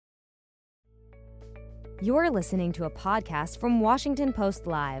You're listening to a podcast from Washington Post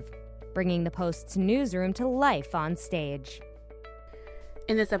Live, bringing the Post's newsroom to life on stage.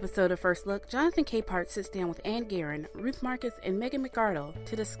 In this episode of First Look, Jonathan Capehart sits down with Ann Guerin, Ruth Marcus, and Megan McArdle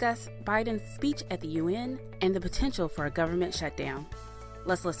to discuss Biden's speech at the UN and the potential for a government shutdown.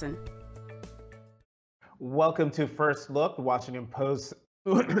 Let's listen. Welcome to First Look, the Washington Post.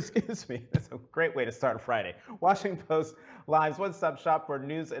 Excuse me, that's a great way to start Friday. Washington Post Live's one-stop shop for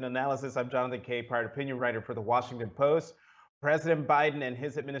news and analysis. I'm Jonathan Capehart, opinion writer for the Washington Post. President Biden and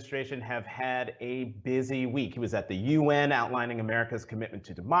his administration have had a busy week. He was at the UN outlining America's commitment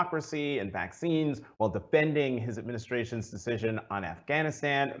to democracy and vaccines while defending his administration's decision on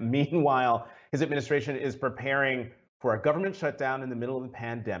Afghanistan. Meanwhile, his administration is preparing for a government shutdown in the middle of the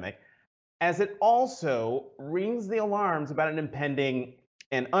pandemic, as it also rings the alarms about an impending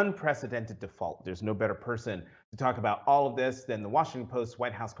and unprecedented default. There's no better person to talk about all of this than the Washington Post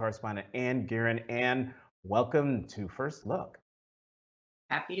White House correspondent Ann Guerin. Ann, welcome to First Look.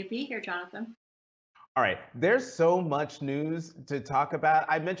 Happy to be here, Jonathan. All right, there's so much news to talk about.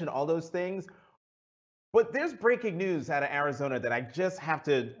 I mentioned all those things, but there's breaking news out of Arizona that I just have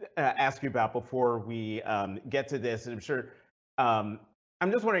to ask you about before we get to this. And I'm sure, I'm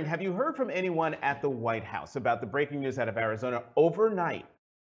just wondering, have you heard from anyone at the White House about the breaking news out of Arizona overnight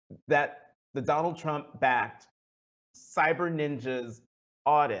that the Donald Trump-backed Cyber Ninjas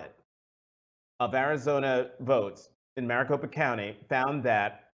audit of Arizona votes in Maricopa County found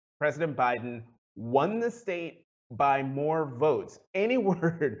that President Biden won the state by more votes? Any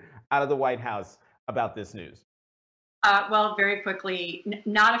word out of the White House about this news? Well, very quickly,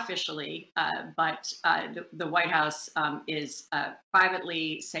 not officially, but the White House is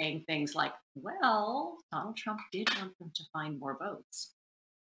privately saying things like, well, Donald Trump did want them to find more votes.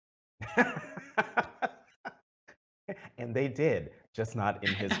 And they did, just not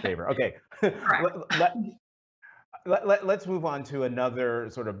in his favor. Okay, Correct. let's move on to another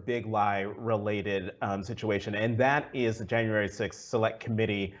sort of big lie related situation, and that is the January 6th Select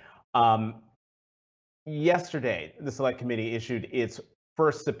Committee. Yesterday, the Select Committee issued its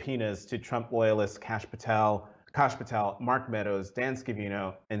first subpoenas to Trump loyalists Kash Patel, Mark Meadows, Dan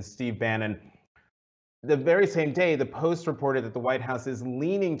Scavino, and Steve Bannon. The very same day, the Post reported that the White House is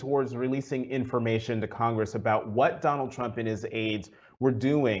leaning towards releasing information to Congress about what Donald Trump and his aides were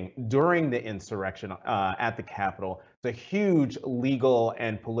doing during the insurrection at the Capitol. It's a huge legal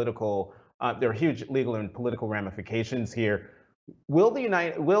and political, there are huge legal and political ramifications here. Will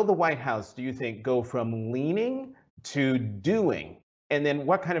the White House, do you think, go from leaning to doing? And then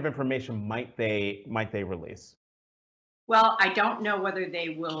what kind of information might they release? Well, I don't know whether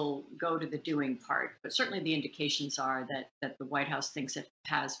they will go to the doing part, but certainly the indications are that the White House thinks it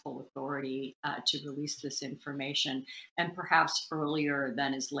has full authority to release this information, and perhaps earlier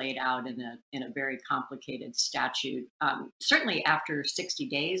than is laid out in a very complicated statute. Certainly after 60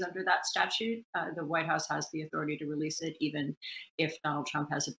 days under that statute, the White House has the authority to release it, even if Donald Trump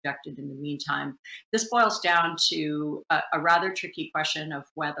has objected in the meantime. This boils down to a rather tricky question of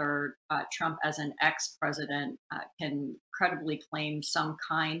whether Trump, as an ex-president, can credibly claim some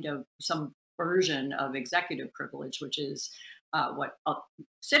version of executive privilege, which is what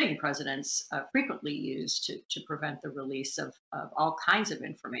sitting presidents frequently use to prevent the release of all kinds of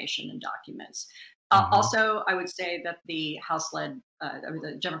information and documents. Also, I would say that the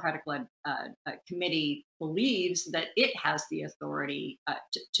the Democratic-led committee believes that it has the authority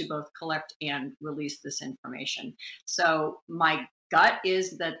to both collect and release this information. So my gut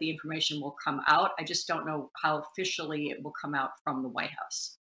is that the information will come out. I just don't know how officially it will come out from the White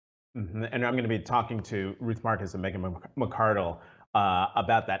House. Mm-hmm. And I'm going to be talking to Ruth Marcus and Megan McArdle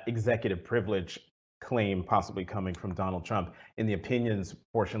about that executive privilege claim possibly coming from Donald Trump in the opinions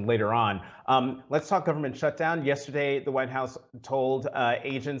portion later on. Let's talk government shutdown. Yesterday, the White House told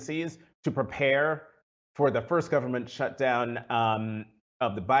agencies to prepare for the first government shutdown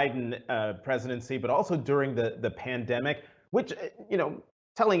of the Biden presidency, but also during the pandemic, which,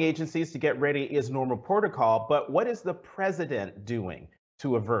 telling agencies to get ready is normal protocol. But what is the president doing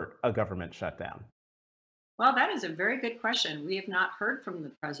to avert a government shutdown? Well, that is a very good question. We have not heard from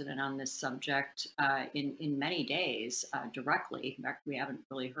the president on this subject in many days directly. In fact, we haven't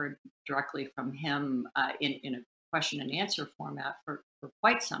really heard directly from him in a question and answer format for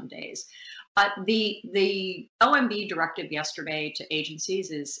quite some days. The OMB directive yesterday to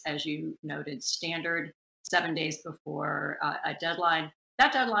agencies is, as you noted, standard, 7 days before a deadline.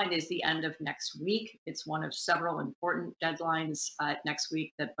 That deadline is the end of next week. It's one of several important deadlines next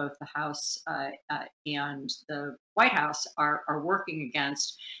week that both the House and the White House are working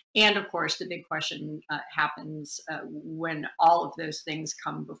against. And of course, the big question happens when all of those things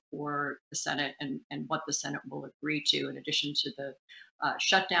come before the Senate and what the Senate will agree to, in addition to the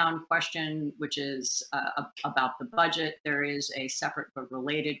shutdown question, which is about the budget. There is a separate but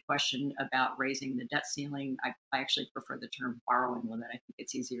related question about raising the debt ceiling. I actually prefer the term borrowing limit. I think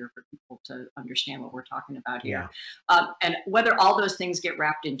it's easier for people to understand what we're talking about here. And whether all those things get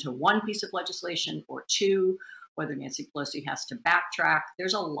wrapped into one piece of legislation or two, whether Nancy Pelosi has to backtrack. There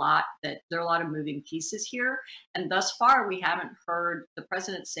are a lot of moving pieces here. And thus far, we haven't heard the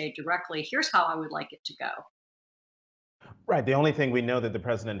president say directly, here's how I would like it to go. Right. The only thing we know that the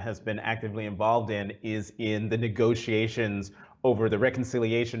president has been actively involved in is in the negotiations over the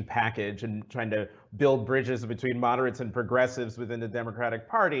reconciliation package and trying to build bridges between moderates and progressives within the Democratic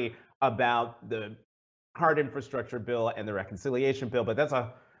Party about the hard infrastructure bill and the reconciliation bill. But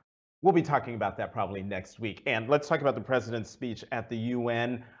we'll be talking about that probably next week. And let's talk about the president's speech at the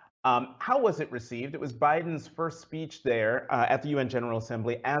UN. How was it received? It was Biden's first speech there at the UN General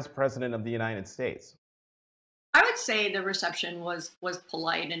Assembly as president of the United States. I would say the reception was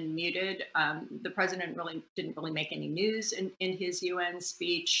polite and muted. The president didn't really make any news in his UN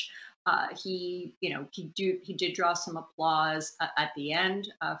speech. He did draw some applause at the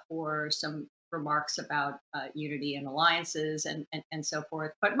end for some remarks about unity and alliances and so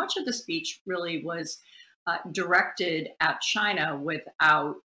forth. But much of the speech really was directed at China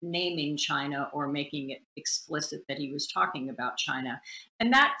without naming China or making it explicit that he was talking about China.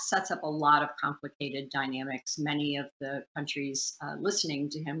 And that sets up a lot of complicated dynamics. Many of the countries listening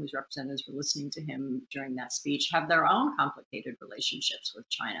to him, whose representatives were listening to him during that speech, have their own complicated relationships with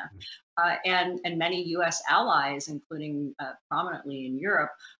China. And many US allies, including prominently in Europe,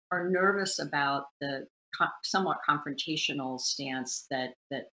 are nervous about the somewhat confrontational stance that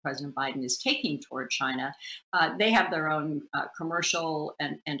President Biden is taking toward China. They have their own commercial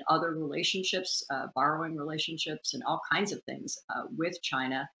and other relationships, borrowing relationships, and all kinds of things with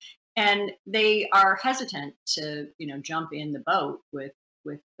China, and they are hesitant to jump in the boat with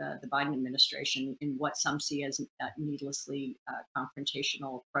the Biden administration in what some see as a needlessly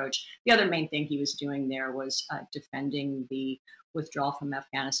confrontational approach. The other main thing he was doing there was defending the withdrawal from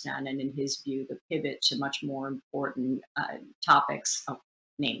Afghanistan and, in his view, the pivot to much more important topics,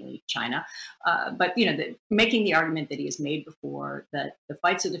 namely China. But making the argument that he has made before, that the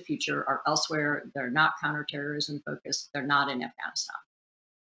fights of the future are elsewhere. They're not counterterrorism focused. They're not in Afghanistan.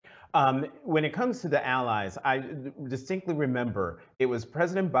 When it comes to the allies, I distinctly remember it was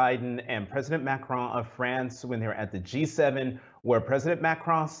President Biden and President Macron of France when they were at the G7, where President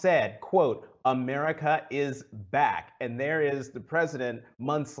Macron said, quote, "America is back." And there is the president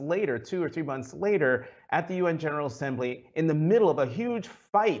months later, 2 or 3 months later, at the UN General Assembly in the middle of a huge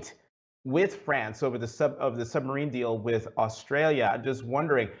fight with France over the submarine deal with Australia. I'm just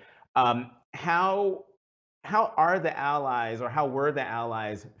wondering, how are the allies, or how were the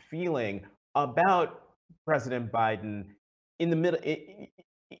allies feeling about President Biden in the middle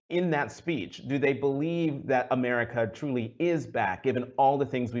in that speech? Do they believe that America truly is back, given all the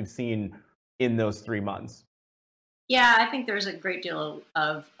things we've seen in those 3 months? Yeah, I think there's a great deal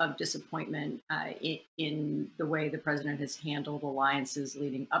of disappointment in the way the president has handled alliances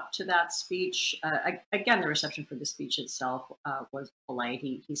leading up to that speech. Again, the reception for the speech itself was polite.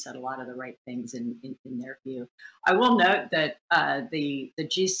 He said a lot of the right things in their view. I will note that the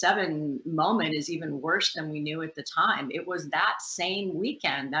G7 moment is even worse than we knew at the time. It was that same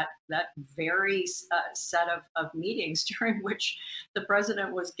weekend, that very set of meetings during which the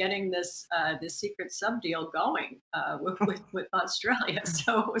president was getting this secret sub deal going with Australia.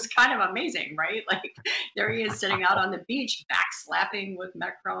 So it was kind of amazing, right? Like, there he is sitting out on the beach, backslapping with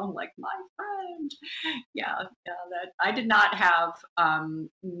Macron, like, my friend. Yeah, that I did not have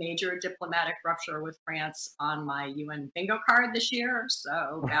major diplomatic rupture with France on my UN bingo card this year,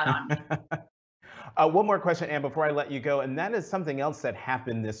 so bad on me. One more question, Anne, before I let you go, and that is something else that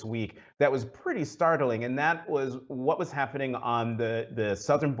happened this week that was pretty startling, and that was what was happening on the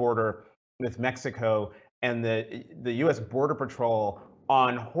southern border with Mexico and the U.S. Border Patrol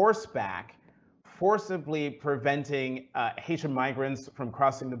on horseback, forcibly preventing Haitian migrants from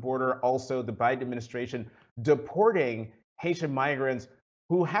crossing the border. Also, the Biden administration deporting Haitian migrants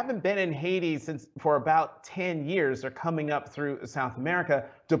who haven't been in Haiti for about 10 years. They're coming up through South America,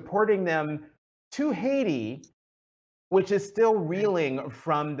 deporting them to Haiti, which is still reeling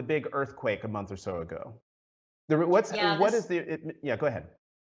from the big earthquake a month or so ago. Go ahead.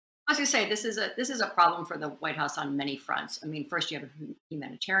 was going to say this is a problem for the White House on many fronts. I mean, first you have a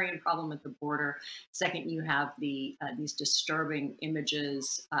humanitarian problem at the border. Second, you have these disturbing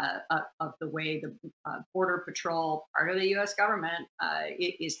images of the way the Border Patrol, part of the U.S. government,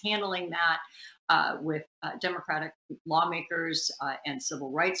 is handling that. With Democratic lawmakers and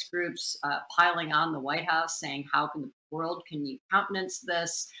civil rights groups piling on the White House, saying, "How in the world can you countenance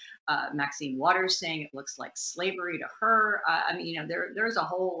this?" Maxine Waters saying it looks like slavery to her. I mean, there's a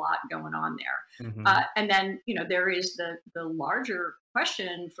whole lot going on there. Mm-hmm. And then, there is the larger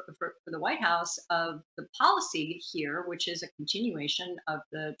question for the White House of the policy here, which is a continuation of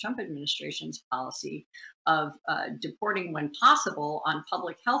the Trump administration's policy of deporting when possible on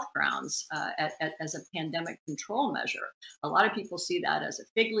public health grounds as a pandemic control measure. A lot of people see that as a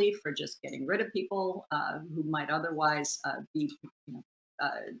fig leaf for just getting rid of people who might otherwise be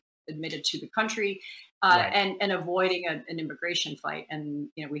admitted to the country Right. and avoiding an immigration fight. And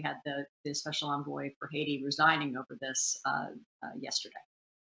we had the special envoy for Haiti resigning over this yesterday.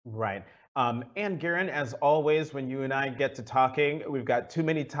 Right. Ann Guerin, as always, when you and I get to talking, we've got too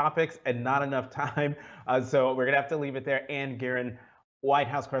many topics and not enough time. So we're going to have to leave it there. Ann Guerin, White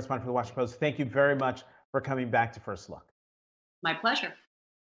House correspondent for the Washington Post, thank you very much for coming back to First Look. My pleasure.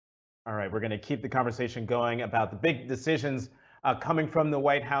 All right, we're going to keep the conversation going about the big decisions coming from the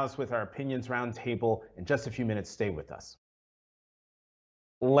White House with our Opinions Roundtable in just a few minutes. Stay with us.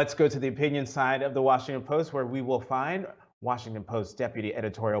 Let's go to the opinion side of the Washington Post, where we will find Washington Post deputy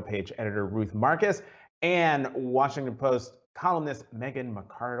editorial page editor Ruth Marcus and Washington Post columnist Megan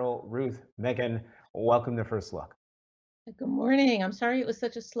McArdle. Ruth, Megan, welcome to First Look. Good morning. I'm sorry it was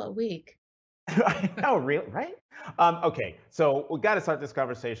such a slow week. I know, really, right? Okay, so we got to start this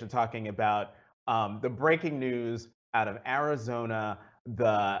conversation talking about the breaking news out of Arizona,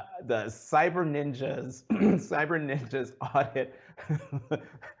 the cyber ninjas, cyber ninjas audit,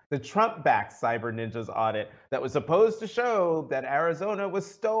 the Trump-backed cyber ninjas audit that was supposed to show that Arizona was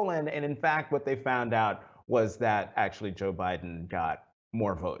stolen, and in fact, what they found out was that actually Joe Biden got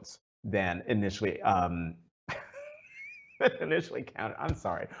more votes than initially initially counted. I'm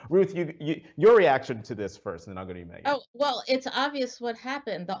sorry, Ruth. Your reaction to this first, and then I'll go to you, Megan. Oh, well, it's obvious what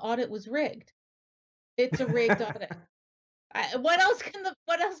happened. The audit was rigged. It's a rigged audit. What else can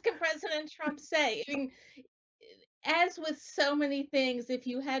President Trump say? I mean, as with so many things, if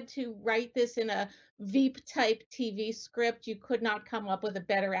you had to write this in a Veep type TV script, you could not come up with a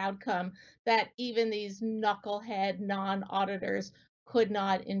better outcome. That even these knucklehead non-auditors could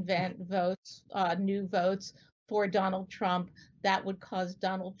not invent votes, new votes for Donald Trump that would cause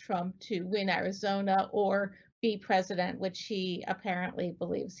Donald Trump to win Arizona or be president, which he apparently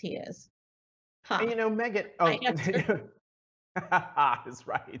believes he is. And Megan, is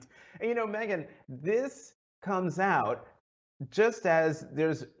right. And Megan, this comes out just as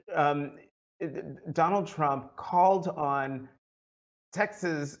there's Donald Trump called on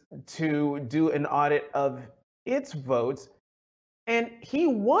Texas to do an audit of its votes, and he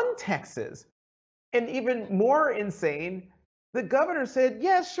won Texas. And even more insane, the governor said,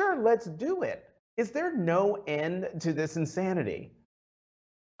 "Yeah, sure, let's do it." Is there no end to this insanity?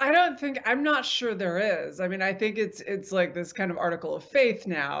 I'm not sure there is. I mean, I think it's like this kind of article of faith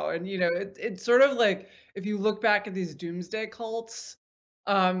now. And, it's sort of like if you look back at these doomsday cults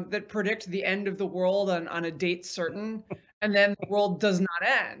that predict the end of the world on a date certain, and then the world does not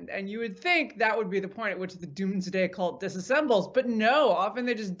end. And you would think that would be the point at which the doomsday cult disassembles. But no, often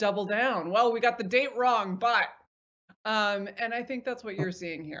they just double down. Well, we got the date wrong, but. And I think that's what you're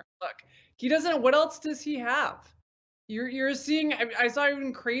seeing here. Look, he doesn't, what else does he have? You're seeing, I saw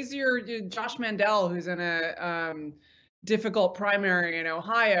even crazier Josh Mandel, who's in a difficult primary in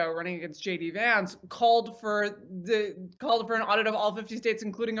Ohio running against J.D. Vance, called for an audit of all 50 states,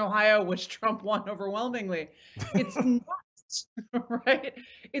 including Ohio, which Trump won overwhelmingly. It's nuts, right?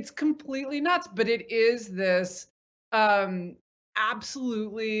 It's completely nuts, but it is this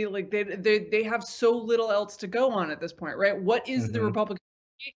absolutely, like they have so little else to go on at this point, right? What is the Republican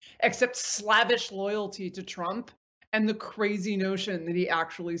Party except slavish loyalty to Trump and the crazy notion that he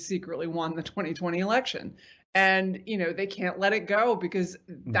actually secretly won the 2020 election? And, they can't let it go because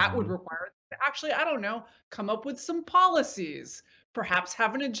that would require actually, I don't know, come up with some policies, perhaps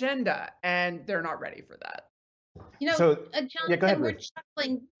have an agenda, and they're not ready for that. Jonathan, yeah, go ahead,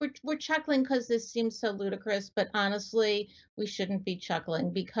 we're chuckling because this seems so ludicrous, but honestly, we shouldn't be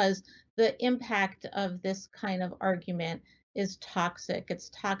chuckling because the impact of this kind of argument is toxic. It's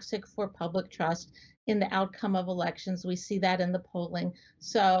toxic for public trust in the outcome of elections. We see that in the polling.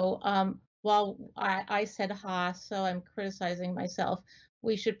 So while I said ha, so I'm criticizing myself,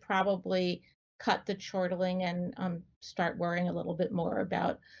 we should probably cut the chortling and start worrying a little bit more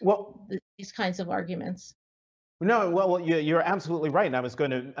about Well, these kinds of arguments. no, well, you're absolutely right. And I was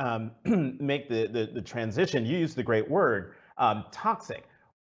going to make the transition. You used the great word, toxic.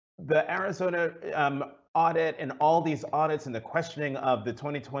 The Arizona audit and all these audits and the questioning of the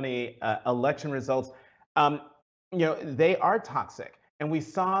 2020 election results, they are toxic. And we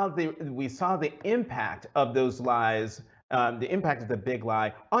saw the impact of those lies, the impact of the big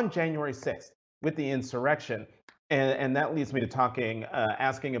lie on January 6th with the insurrection. And that leads me to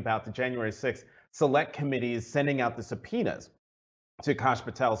asking about the January 6th select committees sending out the subpoenas to Kash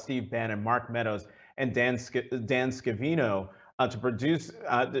Patel, Steve Bannon, Mark Meadows, and Dan Scavino to produce,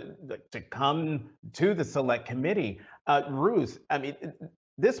 to come to the select committee. Ruth, I mean,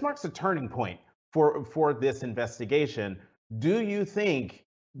 this marks a turning point for this investigation. Do you think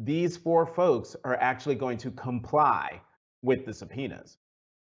these 4 folks are actually going to comply with the subpoenas?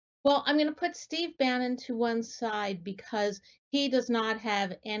 Well, I'm going to put Steve Bannon to one side because he does not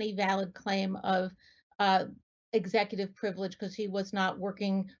have any valid claim of executive privilege because he was not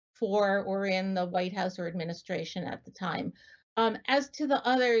working for or in the White House or administration at the time. As to the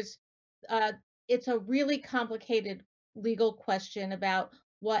others, it's a really complicated legal question about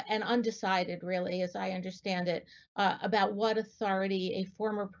what, and undecided really, as I understand it, about what authority a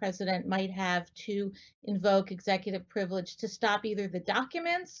former president might have to invoke executive privilege to stop either the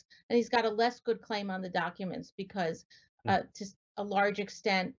documents, and he's got a less good claim on the documents because to a large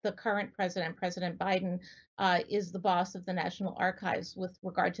extent, the current president, President Biden, is the boss of the National Archives with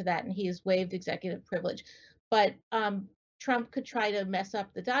regard to that, and he has waived executive privilege. But Trump could try to mess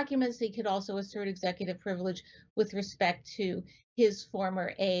up the documents. He could also assert executive privilege with respect to his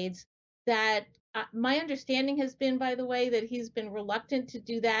former aides. That my understanding has been, by the way, that he's been reluctant to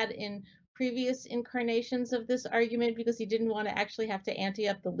do that in previous incarnations of this argument because he didn't want to actually have to ante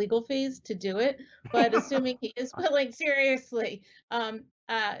up the legal fees to do it. But assuming he is willing, seriously,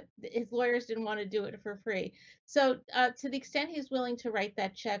 his lawyers didn't want to do it for free. So to the extent he's willing to write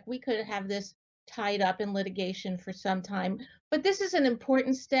that check, we could have this tied up in litigation for some time. But this is an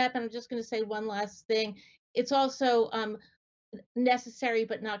important step. And I'm just going to say one last thing. It's also necessary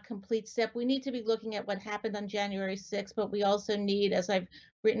but not complete step. We need to be looking at what happened on January 6th, but we also need, as I've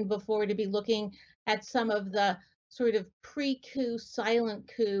written before, to be looking at some of the sort of pre-coup, silent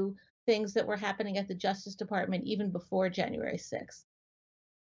coup things that were happening at the Justice Department even before January 6th.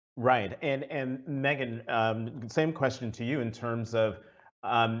 Right. And Megan, same question to you in terms of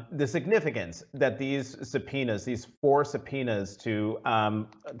the significance that these subpoenas, these 4 subpoenas to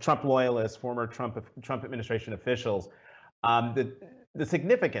Trump loyalists, former Trump administration officials, the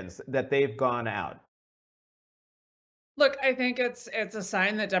significance that they've gone out. Look, I think it's a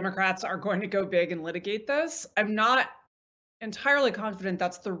sign that Democrats are going to go big and litigate this. I'm not entirely confident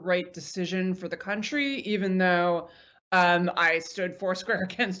that's the right decision for the country, even though I stood foursquare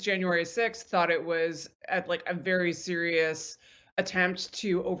against January 6th, thought it was like a very serious attempt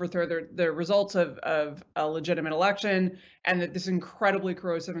to overthrow the results of a legitimate election, and that this is incredibly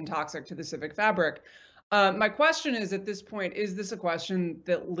corrosive and toxic to the civic fabric. My question is, at this point, is this a question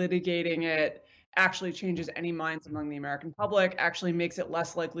that litigating it actually changes any minds among the American public, actually makes it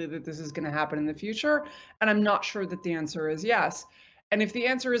less likely that this is going to happen in the future? And I'm not sure that the answer is yes. And if the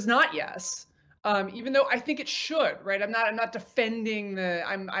answer is not yes, even though I think it should, right? I'm not defending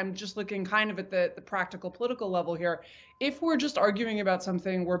I'm just looking kind of at the practical political level here. If we're just arguing about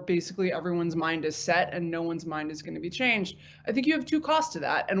something where basically everyone's mind is set and no one's mind is going to be changed, I think you have 2 costs to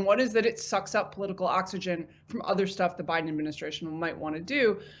that. And one is that it sucks up political oxygen from other stuff the Biden administration might want to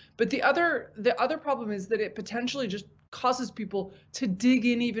do. But the other problem is that it potentially just causes people to dig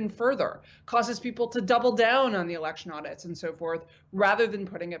in even further, causes people to double down on the election audits and so forth, rather than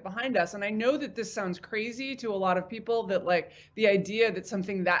putting it behind us. And I know that this sounds crazy to a lot of people, that like the idea that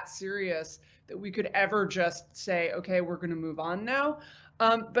something that serious, that we could ever just say, okay, we're going to move on now.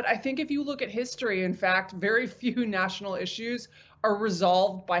 But I think if you look at history, in fact, very few national issues are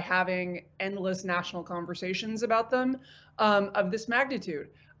resolved by having endless national conversations about them of this magnitude.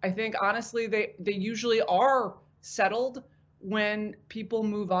 I think, honestly, they usually are settled when people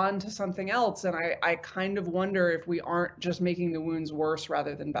move on to something else. And I kind of wonder if we aren't just making the wounds worse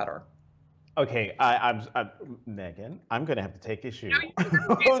rather than better. Okay, Megan, I'm going to have to take issue.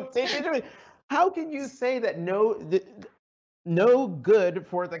 How can you say that no good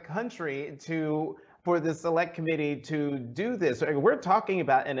for the country for the select committee to do this? We're talking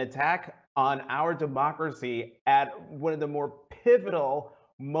about an attack on our democracy at one of the more pivotal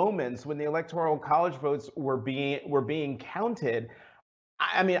moments when the Electoral College votes were being counted.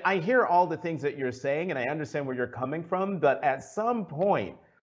 I mean, I hear all the things that you're saying and I understand where you're coming from, but at some point,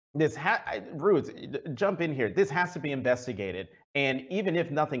 Ruth, jump in here. This has to be investigated. And even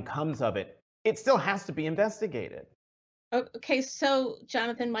if nothing comes of it, it still has to be investigated. Okay, so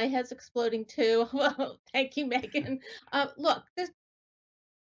Jonathan, my head's exploding too. Well, thank you, Megan. Look, the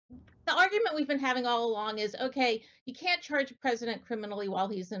argument we've been having all along is, okay, you can't charge a president criminally while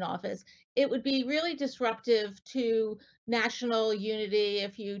he's in office. It would be really disruptive to national unity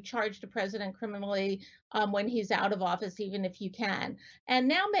if you charged a president criminally when he's out of office, even if you can. And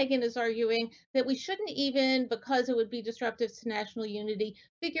now Megan is arguing that we shouldn't even, because it would be disruptive to national unity,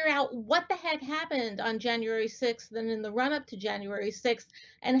 figure out what the heck happened on January 6th and in the run up to January 6th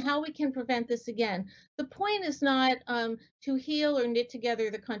and how we can prevent this again. The point is not to heal or knit together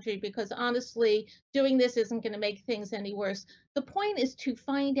the country, because honestly, doing this isn't going to make things any worse. The point is to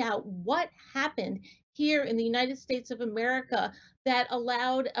find out what happened here in the United States of America that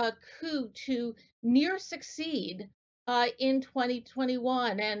allowed a coup to near succeed in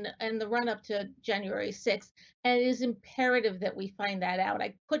 2021 and the run up to January 6th. And it is imperative that we find that out.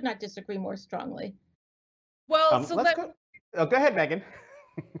 I could not disagree more strongly. Well, go ahead, Megan.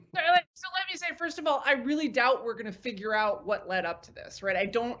 So let me say, first of all, I really doubt we're going to figure out what led up to this, right?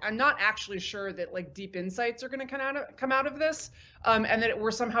 I'm not actually sure that like deep insights are going to come out of this, and that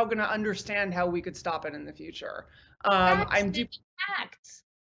we're somehow going to understand how we could stop it in the future. Facts.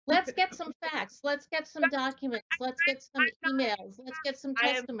 Let's get some facts. Let's get some documents. Let's get some emails. Let's get some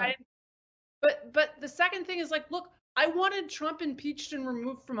testimony. But the second thing is, like, look, I wanted Trump impeached and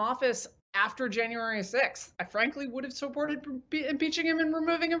removed from office after January 6th. I frankly would have supported impeaching him and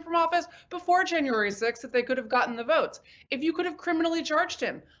removing him from office before January 6th if they could have gotten the votes. If you could have criminally charged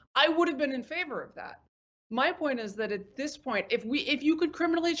him, I would have been in favor of that. My point is that at this point, if you could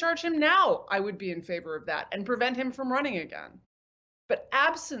criminally charge him now, I would be in favor of that and prevent him from running again. But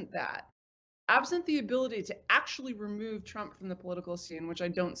absent that, absent the ability to actually remove Trump from the political scene, which I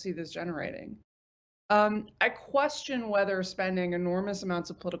don't see this generating, I question whether spending enormous amounts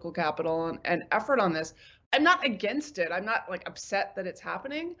of political capital and effort on this. I'm not against it. I'm not like upset that it's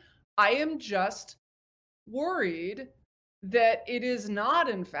happening. I am just worried that it is not,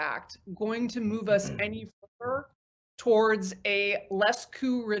 in fact, going to move us any further towards a less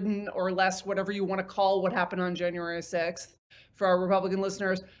coup-ridden or less whatever you want to call what happened on January 6th for our Republican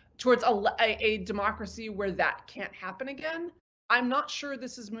listeners, towards a democracy where that can't happen again. I'm not sure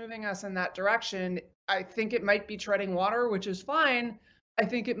this is moving us in that direction. I think it might be treading water, which is fine. I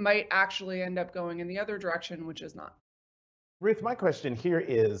think it might actually end up going in the other direction, which is not. Ruth, my question here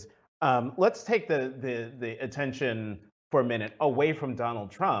is, let's take the attention for a minute away from Donald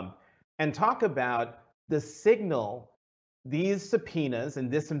Trump and talk about the signal these subpoenas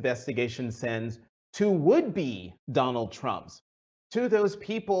and this investigation sends to would-be Donald Trumps, to those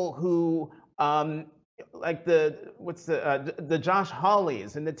people who like the Josh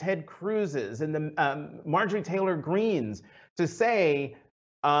Hawleys and the Ted Cruzes and the Marjorie Taylor Greens, to say,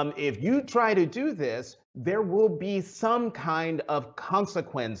 if you try to do this, there will be some kind of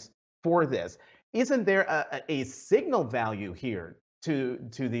consequence for this. Isn't there a signal value here to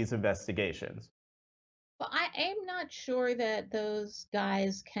these investigations? Well, I am not sure that those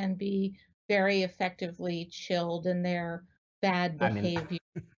guys can be very effectively chilled in their bad behavior.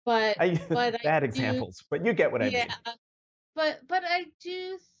 But bad examples, but you get what I mean. But I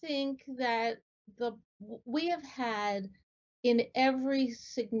do think that we have had in every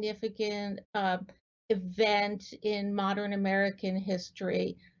significant event in modern American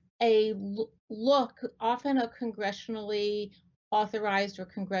history a look, often a congressionally authorized or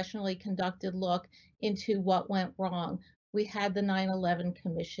congressionally conducted look into what went wrong. We had the 9/11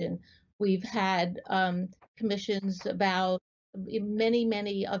 Commission. We've had commissions about many,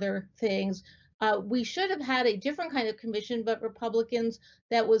 many other things. We should have had a different kind of commission, but Republicans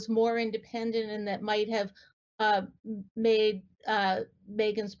that was more independent and that might have made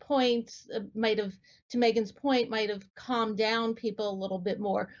Megan's points, might have calmed down people a little bit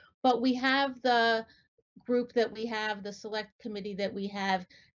more. But we have the group that we have, the select committee that we have,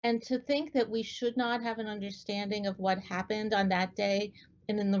 and to think that we should not have an understanding of what happened on that day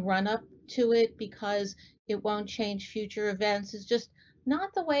and in the run-up to it because it won't change future events is just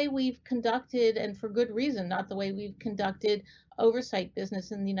not the way we've conducted, and for good reason, not the way we've conducted oversight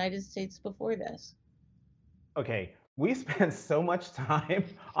business in the United States before this. Okay, we spent so much time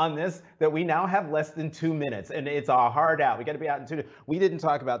on this that we now have less than 2 minutes, and it's a hard out. We got to be out in 2 minutes. We didn't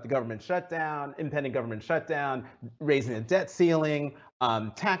talk about the government shutdown, impending government shutdown, raising the debt ceiling,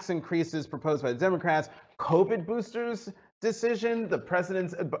 tax increases proposed by the Democrats, COVID boosters decision, the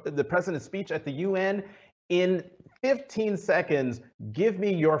president's speech at the UN. In 15 seconds, give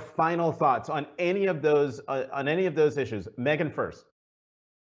me your final thoughts on any of those issues. Megan first.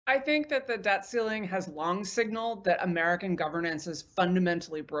 I think that the debt ceiling has long signaled that American governance is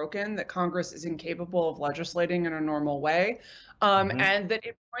fundamentally broken, that Congress is incapable of legislating in a normal way, and that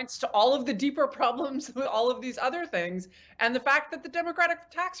it points to all of the deeper problems with all of these other things, and the fact that the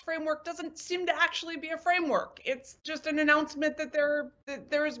Democratic tax framework doesn't seem to actually be a framework. It's just an announcement that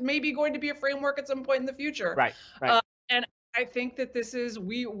there is maybe going to be a framework at some point in the future. Right. And I think that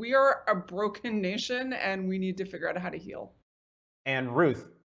we are a broken nation, and we need to figure out how to heal. And Ruth,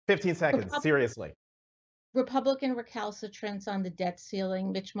 15 seconds, seriously. Republican recalcitrance on the debt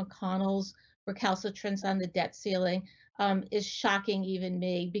ceiling, Mitch McConnell's recalcitrance on the debt ceiling is shocking even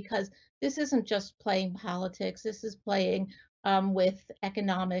me, because this isn't just playing politics. This is playing with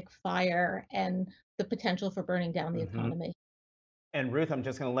economic fire and the potential for burning down the economy. And Ruth, I'm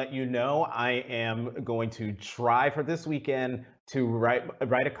just going to let you know, I am going to try for this weekend to write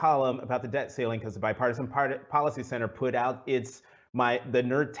a column about the debt ceiling, because the Bipartisan Policy Center put out the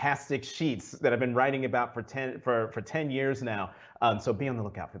nerdtastic sheets that I've been writing about for 10 years now. So be on the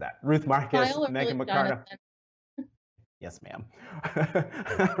lookout for that. Ruth Marcus, Megan McArdle. Yes, ma'am.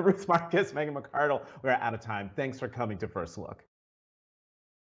 Ruth Marcus, Megan McArdle, we're out of time. Thanks for coming to First Look.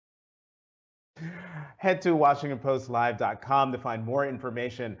 Head to WashingtonPostLive.com to find more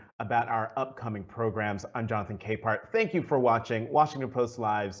information about our upcoming programs. I'm Jonathan Capehart. Thank you for watching Washington Post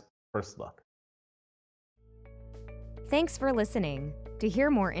Live's First Look. Thanks for listening. To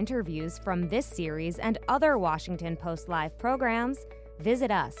hear more interviews from this series and other Washington Post Live programs, visit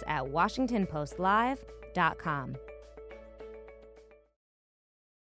us at WashingtonPostLive.com.